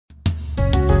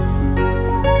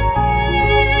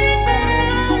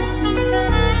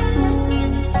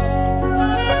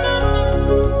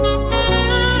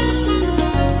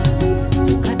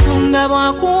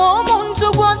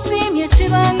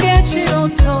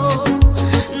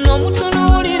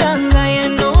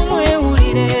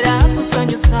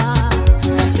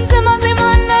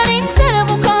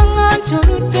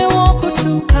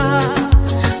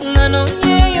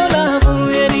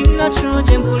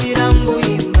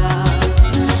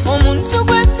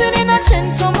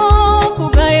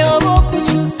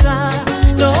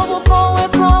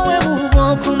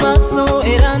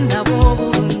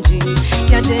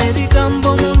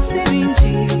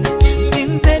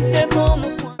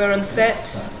We're on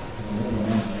set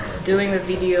doing the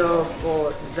video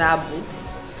for Zaabu.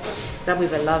 Zaabu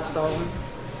is a love song.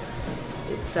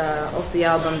 It's off the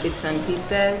album Bits and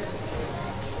Pieces.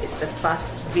 It's the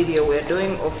first video we're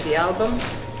doing off the album.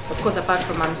 Of course, apart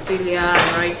from I'm Still Here,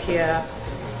 I'm Right Here,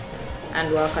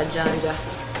 and Waka Janja.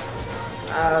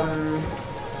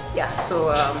 Yeah,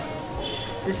 so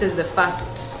this is the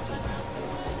first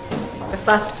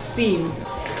scene.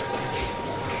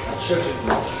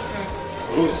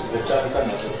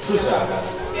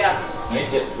 Yeah.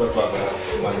 There's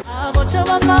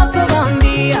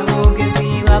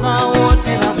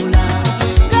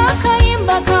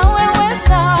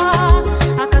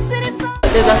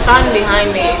a fan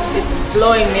behind me, it's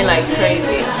blowing me like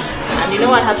crazy. And you know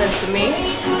what happens to me?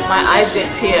 My eyes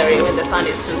get teary when the fan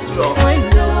is too strong.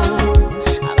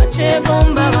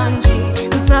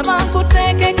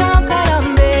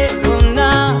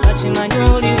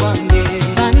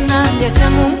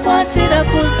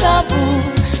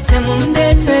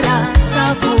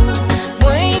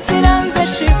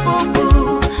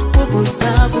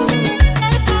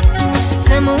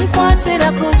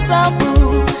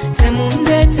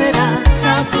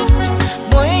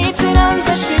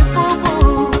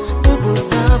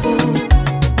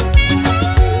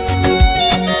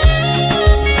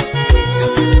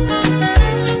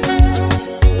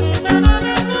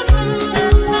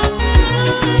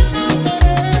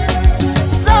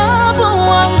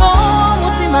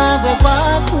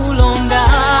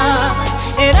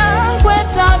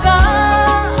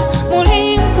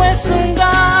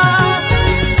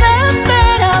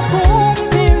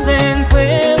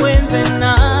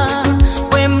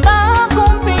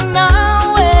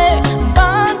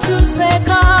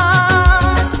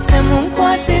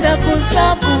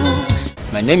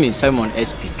 My name is Simon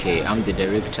SPK. I'm the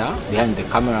director. Behind the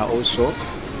camera also,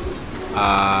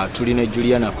 Tulina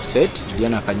Juliana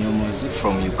Kanyomozi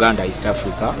from Uganda, East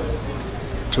Africa.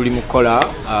 Tuli mukola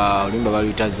olimba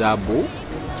baluyita Zaabu.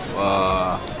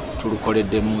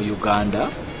 Tulukoledde mu Uganda.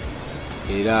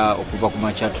 Era okuva ku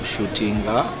makya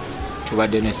shootinga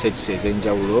tubadde ne sets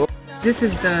ez'enjawulo. This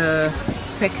is the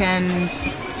second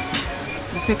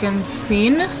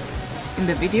scene in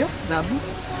the video, Zaabu.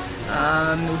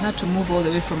 We had to move all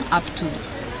the way from up to,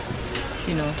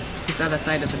 this other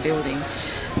side of the building.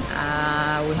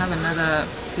 We have another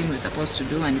scene we're supposed to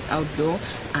do, and it's outdoor,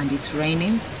 and it's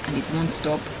raining, and it won't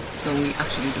stop, so we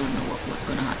actually don't know what's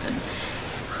going to happen.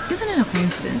 Isn't it a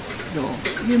coincidence, though?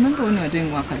 You remember when we were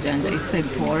doing Waka Janja, it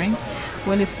started pouring?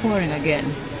 Well, it's pouring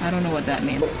again. I don't know what that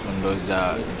means.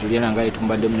 Juliana nga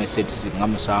yetumbadde mu sets nga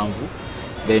musanvu,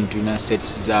 then tulina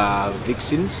sets za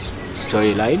Vixen's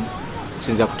storyline.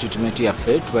 Sinza ku treatment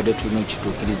yaffe tubadde tulina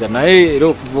okituukiriza naye era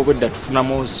okuva obwedda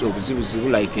tufunamu obuzibuzibu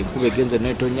like enkuba egenze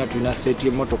netonya tulina set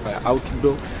y'emmotoka ya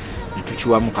outdoor ne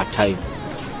tukiwamu ka time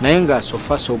naye nga so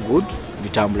far so good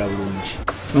bitambula bulungi.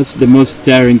 What's the most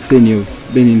tiring scene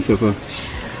you've been in so far?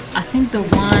 I think the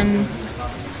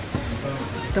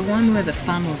one where the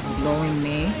fan was blowing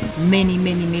me,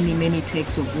 many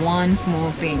takes of one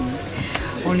small thing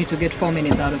only to get 4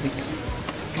 minutes out of it.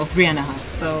 Or 3.5,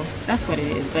 so that's what it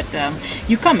is. But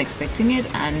you come expecting it,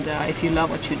 and if you love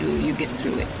what you do, you get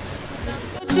through it.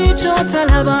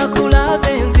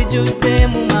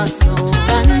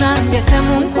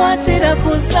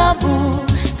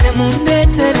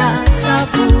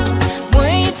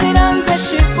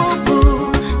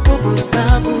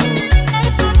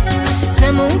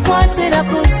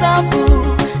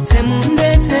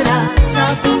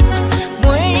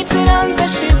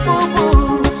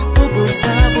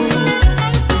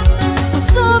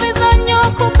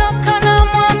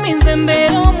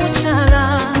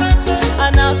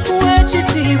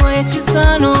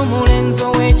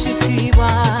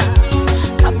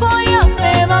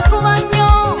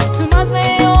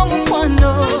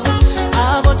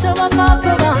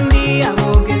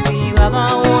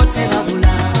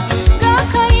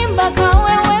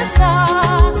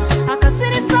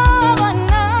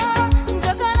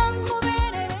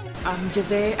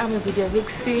 I'm a video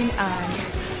vixen, and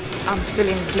I'm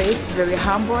feeling blessed, very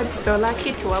humbled, so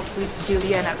lucky to work with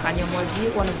Juliana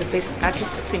Kanyomozi, one of the best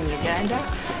artists in Uganda.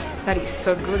 That is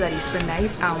so good, that is so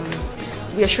nice.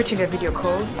 We are shooting a video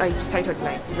called, it's titled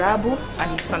like Zaabu,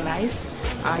 and it's so nice.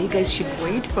 You guys should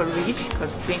wait for it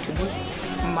because it's going to be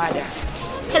murder.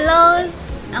 Hello,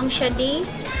 I'm Shadi.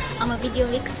 I'm a video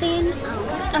vixen.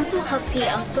 I'm so happy.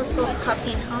 I'm so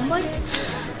happy and humbled.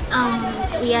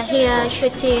 We are here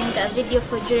shooting a video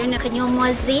for Juliana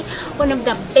Kanyomozi, one of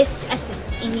the best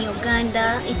artists in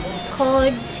Uganda. It's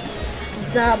called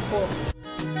Zaabu.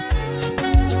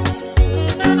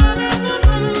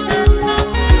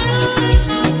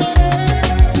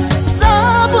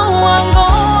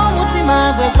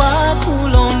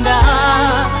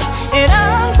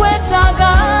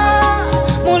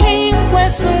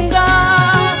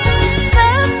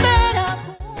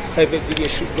 private video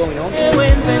shoot going on.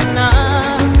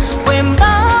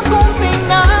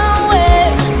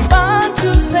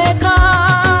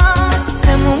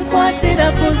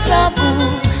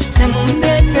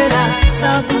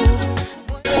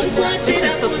 This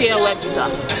is Sophia Webster.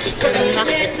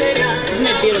 Isn't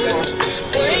it beautiful?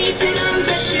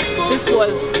 This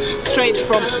was straight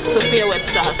from Sophia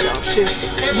Webster herself. She's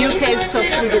UK's top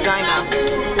shoe designer.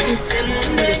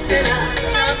 Isn't this beautiful?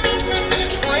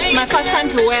 It's my first time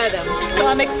to wear them, so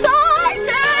I'm excited!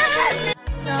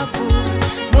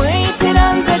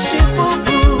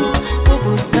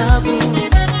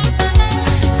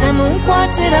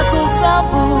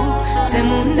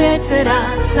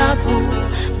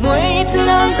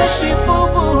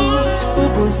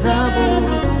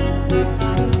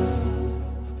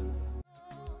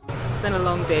 It's been a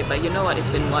long day, but you know what, it's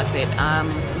been worth it. I'm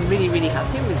really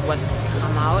happy with what's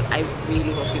come out. I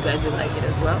really hope you guys will like it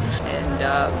as well, and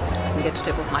I can get to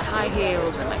take off my high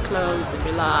heels and my clothes and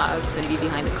relax and be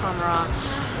behind the camera.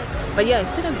 But yeah,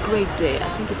 it's been a great day. I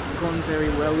think it's gone very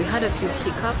well. We had a few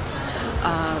hiccups.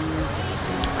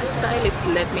 My stylist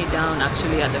let me down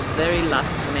actually at the very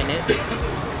last minute.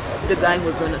 The guy who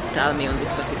was going to style me on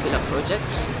this particular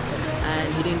project,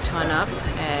 and he didn't turn up,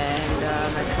 and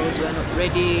my clothes were not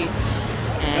ready,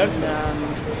 and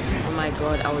oh my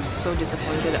god, I was so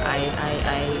disappointed. I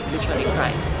literally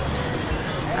cried,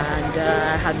 and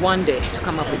I had one day to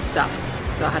come up with stuff,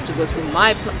 so I had to go through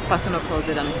my personal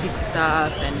closet and pick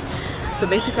stuff. And so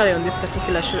basically on this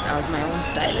particular shoot I was my own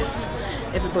stylist.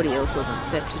 Everybody else was on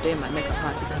set today. My makeup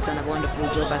artist has done a wonderful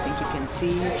job, I think you can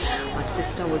see. My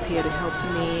sister was here to help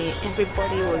me.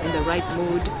 Everybody was in the right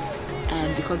mood,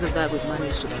 and because of that we've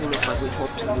managed to pull off what we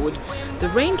hoped we would. The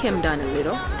rain came down a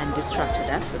little and distracted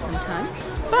us for some time,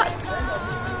 but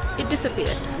it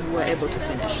disappeared and we were able to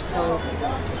finish. So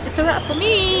it's a wrap for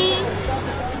me.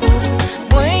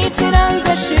 Waiting on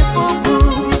the ship,